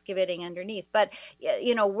people excavating underneath. But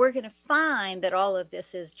we're going to find that all of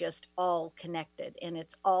this is just all connected, and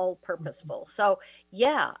it's all purposeful. So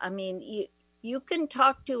I mean, you can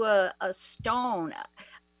talk to a stone.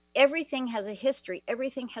 Everything has a history.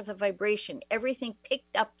 Everything has a vibration. Everything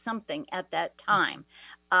picked up something at that time.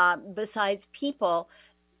 Besides people,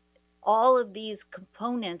 all of these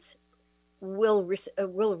components will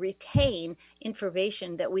retain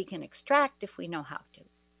information that we can extract if we know how to.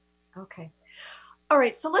 Okay. All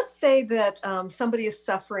right. So let's say that somebody is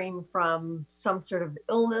suffering from some sort of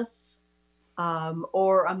illness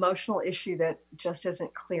or emotional issue that just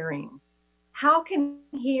isn't clearing. How can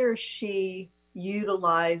he or she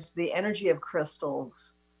utilize the energy of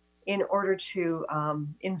crystals in order to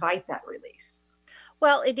invite that release?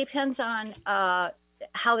 Well, it depends on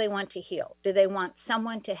how they want to heal. Do they want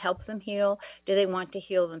someone to help them heal? Do they want to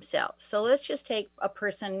heal themselves? So let's just take a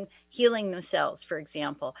person healing themselves, for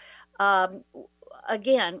example.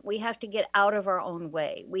 Again, we have to get out of our own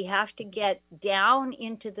way. We have to get down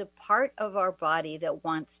into the part of our body that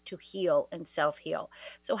wants to heal and self-heal.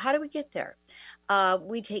 So how do we get there?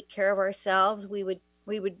 We take care of ourselves. We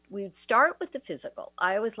would start with the physical.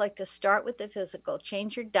 I always like to start with the physical.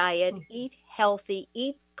 Change your diet, eat healthy,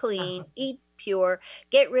 eat clean, eat pure,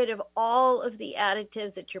 get rid of all of the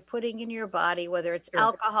additives that you're putting in your body, whether it's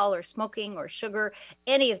alcohol or smoking or sugar,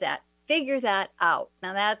 any of that. Figure that out.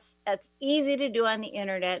 Now that's easy to do on the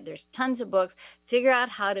internet. There's tons of books. Figure out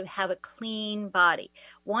how to have a clean body.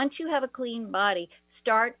 Once you have a clean body,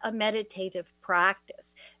 start a meditative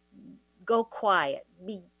practice. Go quiet,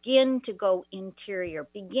 begin to go interior,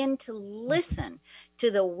 begin to listen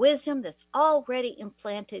to the wisdom that's already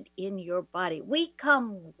implanted in your body. We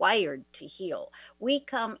come wired to heal. We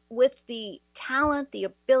come with the talent, the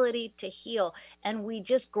ability to heal, and we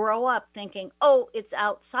just grow up thinking, oh, it's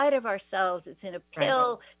outside of ourselves. It's in a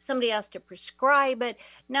pill. Somebody has to prescribe it.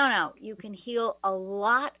 No, you can heal a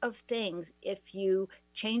lot of things if you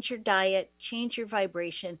change your diet, change your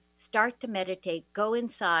vibration, start to meditate, go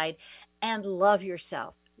inside, and love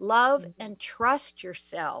yourself. Love and trust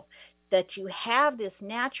yourself that you have this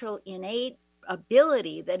natural innate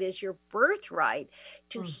ability that is your birthright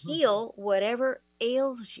to heal whatever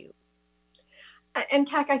ails you. And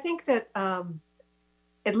Kak, I think that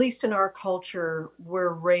at least in our culture,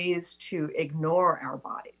 we're raised to ignore our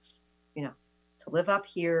bodies, to live up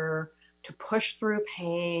here, to push through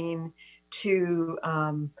pain, to,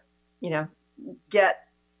 get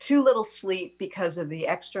too little sleep because of the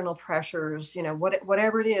external pressures,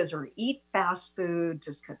 whatever it is, or eat fast food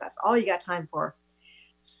just because that's all you got time for.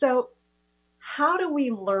 So how do we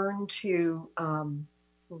learn to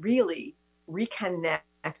really reconnect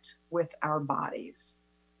with our bodies?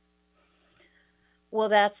 Well,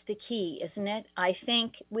 that's the key, isn't it? I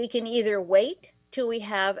think we can either wait till we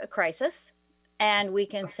have a crisis and we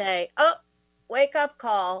can say, oh, wake up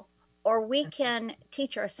call, or we can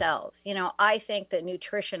teach ourselves. I think that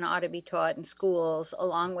nutrition ought to be taught in schools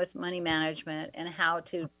along with money management and how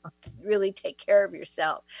to really take care of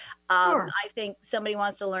yourself. I think somebody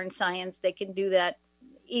wants to learn science, they can do that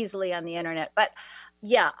easily on the internet. But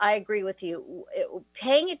yeah, I agree with you.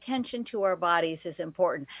 Paying attention to our bodies is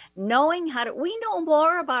important. Knowing we know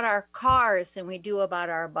more about our cars than we do about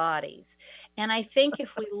our bodies. And I think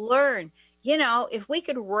if we learn, if we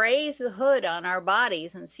could raise the hood on our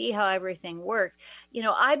bodies and see how everything works,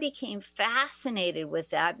 I became fascinated with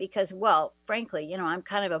that because, well, frankly, I'm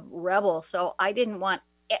kind of a rebel. So I didn't want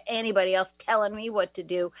anybody else telling me what to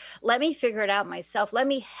do. Let me figure it out myself. Let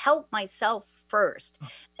me help myself first.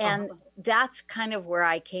 And that's kind of where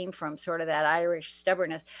I came from, sort of that Irish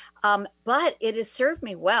stubbornness. But it has served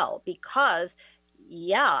me well because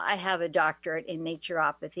I have a doctorate in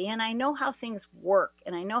naturopathy and I know how things work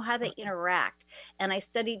and I know how they interact. And I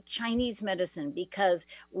studied Chinese medicine because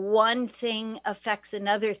one thing affects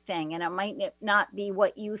another thing and it might not be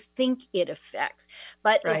what you think it affects,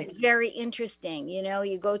 but it's very interesting.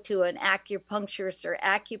 You go to an acupuncturist or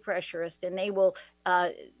acupressurist and they will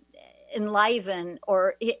enliven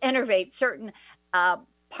or innervate certain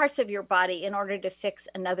parts of your body in order to fix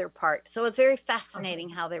another part. So it's very fascinating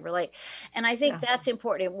how they relate. And I think that's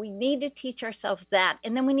important. We need to teach ourselves that.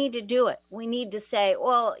 And then we need to do it. We need to say,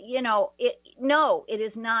 well, it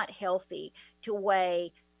is not healthy to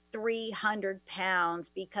weigh 300 pounds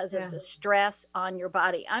because of the stress on your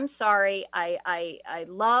body. I'm sorry. I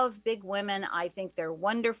love big women. I think they're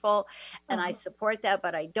wonderful and I support that,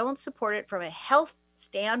 but I don't support it from a health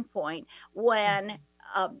standpoint when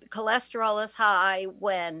cholesterol is high,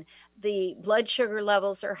 when the blood sugar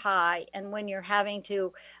levels are high, and when you're having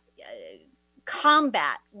to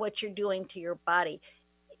combat what you're doing to your body.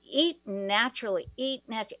 Eat naturally,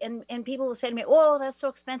 and people will say to me, oh, that's so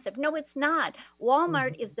expensive. No, it's not.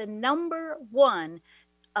 Walmart is the number one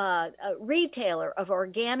retailer of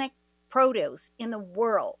organic produce in the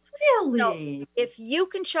world. Really? So if you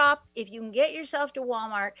can shop, if you can get yourself to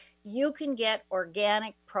Walmart, you can get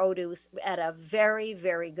organic produce at a very,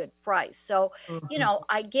 very good price. So,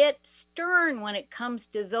 I get stern when it comes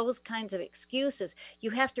to those kinds of excuses.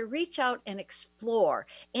 You have to reach out and explore.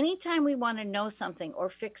 Anytime we want to know something or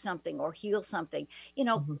fix something or heal something,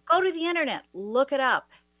 go to the internet, look it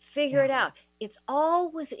up. Figure it out. It's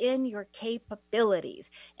all within your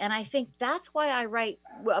capabilities. And I think that's why I write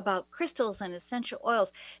about crystals and essential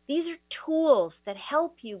oils. These are tools that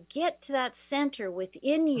help you get to that center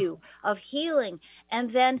within you of healing.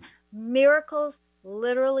 And then miracles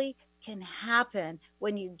literally can happen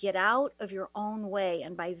when you get out of your own way.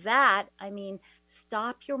 And by that, I mean,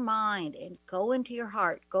 stop your mind and go into your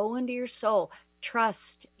heart, go into your soul,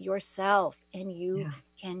 trust yourself, and you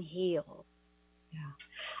can heal. Yeah.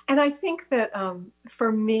 And I think that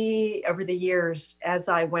for me, over the years, as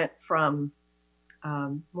I went from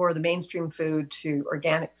more of the mainstream food to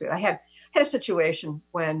organic food, I had a situation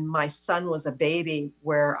when my son was a baby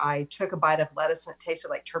where I took a bite of lettuce and it tasted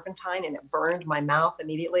like turpentine and it burned my mouth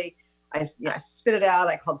immediately. I spit it out.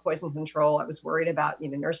 I called poison control. I was worried about,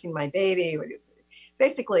 nursing my baby.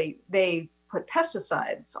 Basically, they put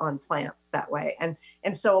pesticides on plants that way.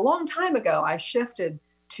 And so a long time ago, I shifted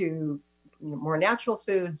to more natural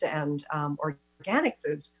foods and organic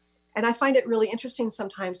foods. And I find it really interesting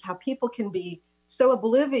sometimes how people can be so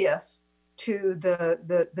oblivious to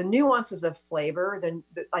the nuances of flavor.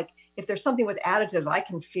 Like if there's something with additives, I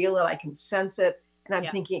can feel it, I can sense it. And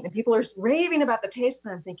I'm thinking, and people are raving about the taste,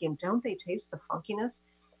 and I'm thinking, don't they taste the funkiness?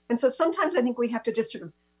 And so sometimes I think we have to just sort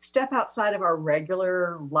of step outside of our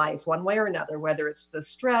regular life one way or another, whether it's the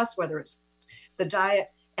stress, whether it's the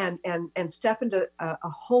diet, and step into a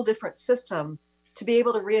whole different system to be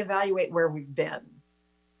able to reevaluate where we've been.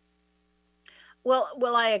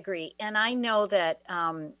 Well, I agree. And I know that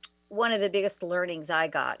one of the biggest learnings I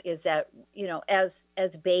got is that,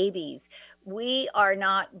 as babies, we are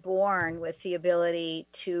not born with the ability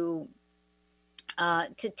to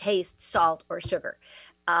taste salt or sugar.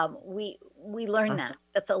 We learn that.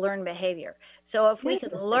 That's a learned behavior. So if we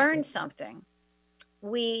can learn something,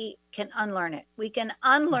 we can unlearn it. We can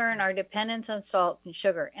unlearn our dependence on salt and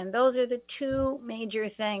sugar. And those are the two major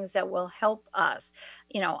things that will help us.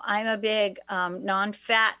 I'm a big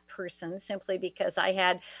non-fat person simply because I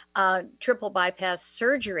had triple bypass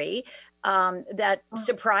surgery that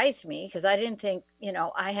surprised me because I didn't think,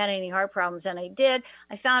 I had any heart problems, and I did.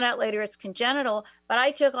 I found out later it's congenital, but I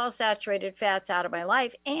took all saturated fats out of my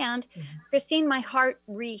life. And Christine, my heart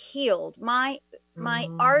re-healed. My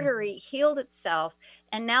artery healed itself,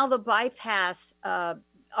 and now the bypass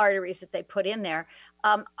arteries that they put in there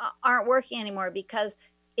aren't working anymore because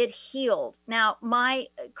it healed. Now, my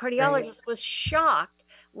cardiologist was shocked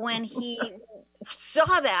when he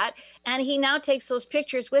saw that, and he now takes those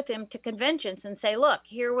pictures with him to conventions and say, look,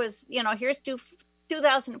 here's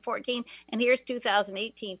 2014 and here's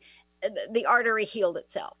 2018. The artery healed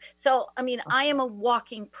itself. So, I mean, I am a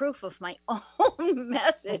walking proof of my own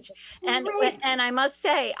message. And I must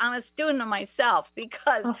say, I'm a student of myself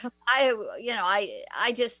because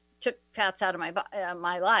I just took fats out of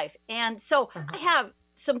my life. And so I have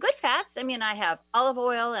some good fats. I mean, I have olive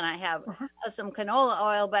oil and I have some canola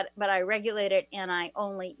oil, but I regulate it, and I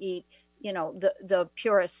only eat, the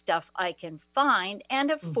purest stuff I can find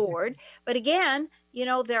and afford. But again,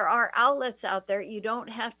 there are outlets out there. You don't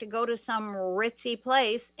have to go to some ritzy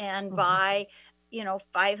place and buy,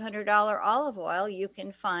 $500 olive oil. You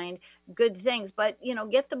can find good things, but,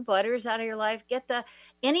 get the butters out of your life.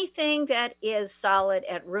 Anything that is solid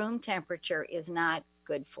at room temperature is not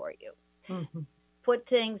good for you. Put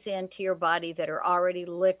things into your body that are already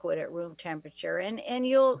liquid at room temperature, and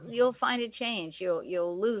you'll find a change.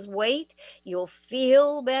 You'll lose weight, you'll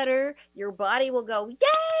feel better, your body will go, yay,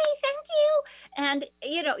 thank you, and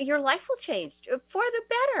your life will change for the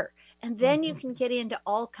better. And then you can get into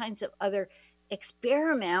all kinds of other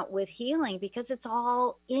experiment with healing because it's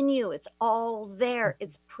all in you, it's all there,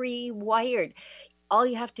 it's pre-wired. All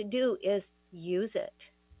you have to do is use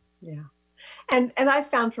it. Yeah. And I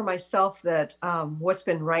found for myself that what's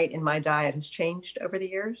been right in my diet has changed over the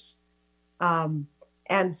years. And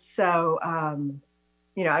so,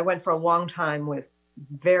 I went for a long time with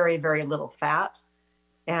very, very little fat,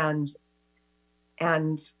 and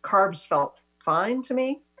carbs felt fine to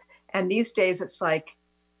me. And these days it's like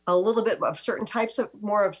a little bit of certain types of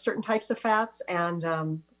fats and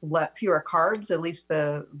fewer carbs, at least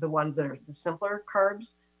the ones that are the simpler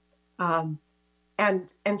carbs.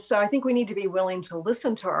 And so I think we need to be willing to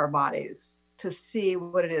listen to our bodies to see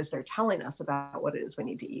what it is they're telling us about what it is we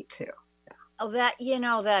need to eat too. Oh, that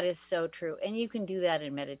is so true. And you can do that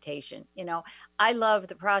in meditation. I love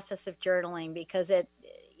the process of journaling because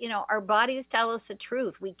our bodies tell us the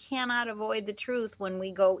truth. We cannot avoid the truth when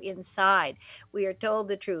we go inside. We are told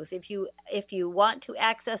the truth. If you want to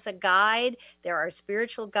access a guide, there are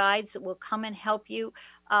spiritual guides that will come and help you.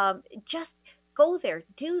 Just go there,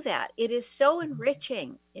 do that. It is so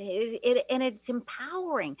enriching. And it's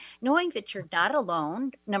empowering, knowing that you're not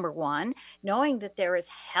alone, number one, knowing that there is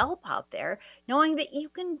help out there, knowing that you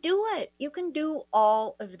can do it. You can do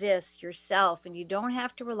all of this yourself, and you don't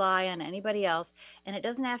have to rely on anybody else, and it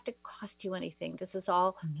doesn't have to cost you anything. This is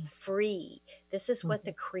all free. This is what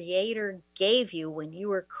the Creator gave you when you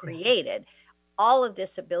were created, all of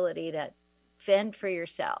this ability to fend for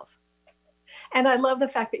yourself. And I love the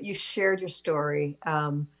fact that you shared your story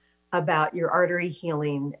about your artery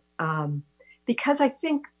healing, because I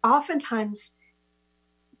think oftentimes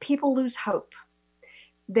people lose hope.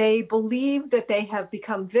 They believe that they have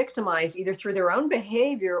become victimized either through their own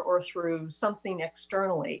behavior or through something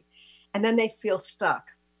externally. And then they feel stuck,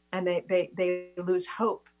 and they lose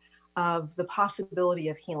hope of the possibility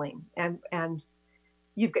of healing. And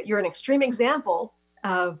you're an extreme example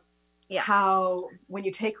of how when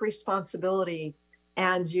you take responsibility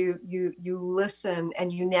and you listen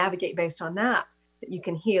and you navigate based on that you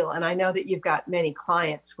can heal. And I know that you've got many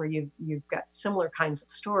clients where you've got similar kinds of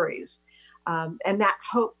stories. And that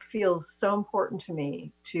hope feels so important to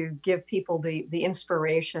me, to give people the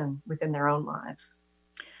inspiration within their own lives.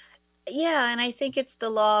 Yeah, and I think it's the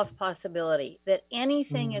law of possibility, that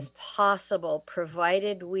anything is possible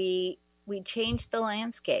provided we change the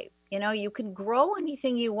landscape. You know, you can grow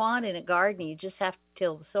anything you want in a garden. You just have to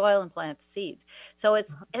till the soil and plant the seeds. So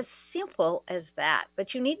it's as simple as that.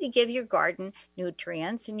 But you need to give your garden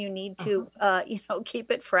nutrients, and you need to, keep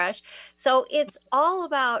it fresh. So it's all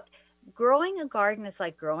about growing a garden. Is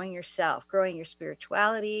like growing yourself, growing your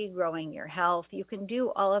spirituality, growing your health. You can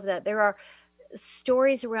do all of that. There are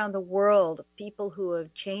stories around the world of people who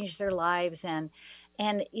have changed their lives, and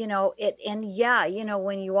when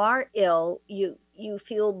you are ill, you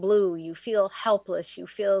feel blue, you feel helpless, you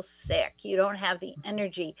feel sick, you don't have the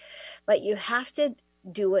energy, but you have to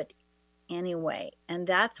do it anyway. And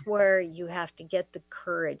that's where you have to get the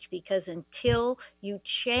courage, because until you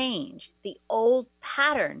change the old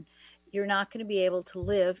pattern, you're not going to be able to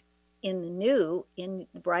live in the new, in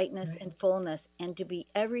brightness and fullness, and to be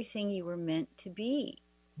everything you were meant to be.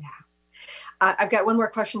 Yeah. I've got one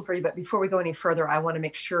more question for you, but before we go any further, I want to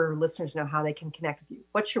make sure listeners know how they can connect with you.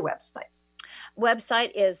 What's your website?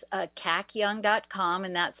 Website is kacyoung.com,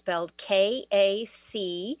 and that's spelled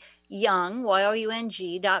K-A-C Young,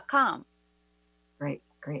 YOUNG.com. Great.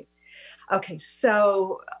 Okay,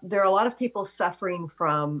 so there are a lot of people suffering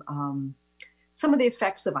from some of the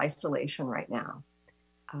effects of isolation right now.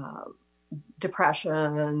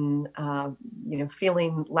 Depression,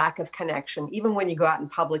 feeling lack of connection. Even when you go out in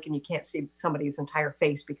public and you can't see somebody's entire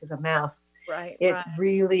face because of masks, it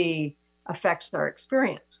really affects our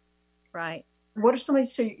experience. Right. What are some of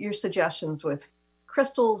your suggestions with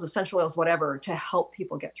crystals, essential oils, whatever, to help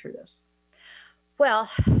people get through this? Well,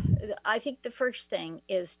 I think the first thing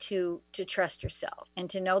is to trust yourself and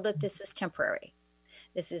to know that this is temporary.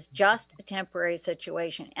 This is just a temporary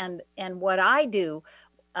situation. And what I do,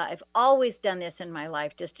 I've always done this in my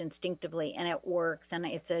life, just instinctively, and it works. And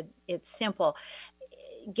it's simple.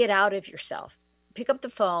 Get out of yourself. Pick up the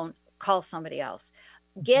phone, call somebody else.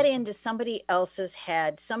 Get into somebody else's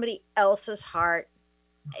head, somebody else's heart.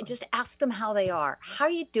 Just ask them how they are. How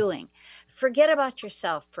are you doing? Forget about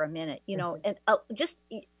yourself for a minute, and just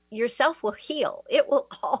yourself will heal. It will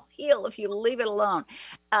all heal if you leave it alone.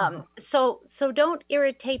 So don't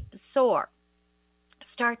irritate the sore.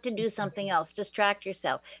 Start to do something else. Distract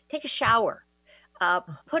yourself. Take a shower.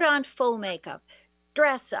 Put on full makeup.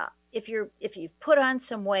 Dress up. If you've put on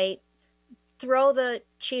some weight, throw the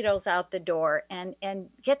Cheetos out the door and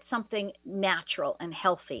get something natural and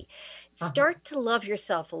healthy. Start to love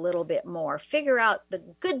yourself a little bit more. Figure out the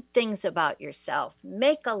good things about yourself.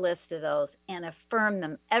 Make a list of those and affirm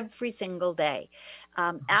them every single day.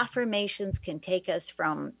 Affirmations can take us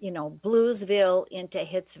from, Bluesville into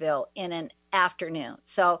Hitsville in an afternoon.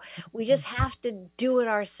 So we just have to do it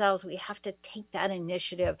ourselves. We have to take that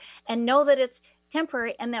initiative and know that it's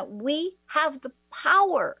temporary and that we have the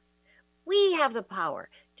power. We have the power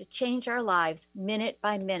to change our lives minute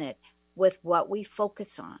by minute with what we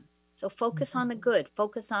focus on. So focus on the good,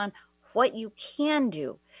 focus on what you can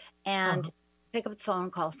do, and pick up the phone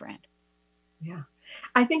and call a friend. Yeah.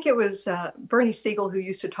 I think it was Bernie Siegel who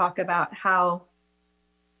used to talk about how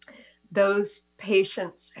those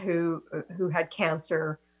patients who had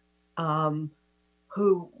cancer,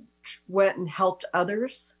 who went and helped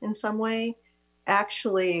others in some way,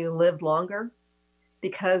 actually lived longer.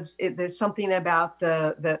 Because there's something about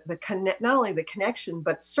the connect, not only the connection,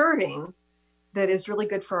 but serving, that is really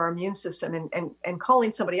good for our immune system. And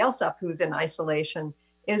calling somebody else up who's in isolation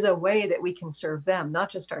is a way that we can serve them, not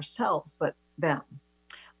just ourselves, but them.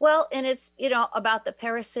 Well, and it's, about the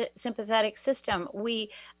parasympathetic system. We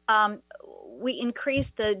increase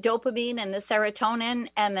the dopamine and the serotonin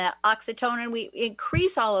and the oxytocin. We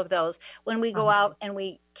increase all of those when we go out and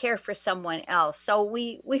we care for someone else. So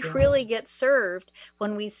we really get served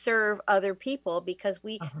when we serve other people, because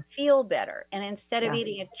we feel better. And instead of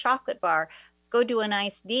eating a chocolate bar, go do a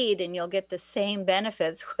nice deed and you'll get the same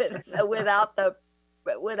benefits without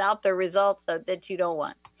the results that you don't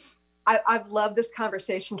want. I've loved this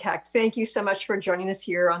conversation, Kat. Thank you so much for joining us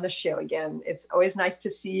here on the show again. It's always nice to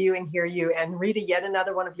see you and hear you and read yet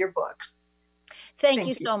another one of your books. Thank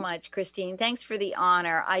you so much, Christine. Thanks for the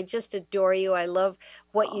honor. I just adore you. I love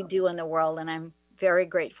what you do in the world, and I'm very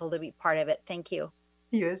grateful to be part of it. Thank you.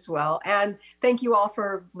 You as well. And thank you all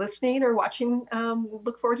for listening or watching.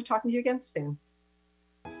 Look forward to talking to you again soon.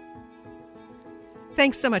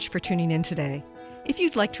 Thanks so much for tuning in today. If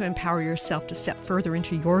you'd like to empower yourself to step further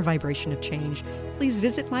into your vibration of change, please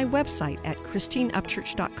visit my website at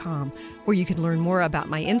christineupchurch.com, where you can learn more about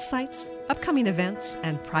my insights, upcoming events,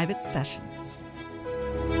 and private sessions.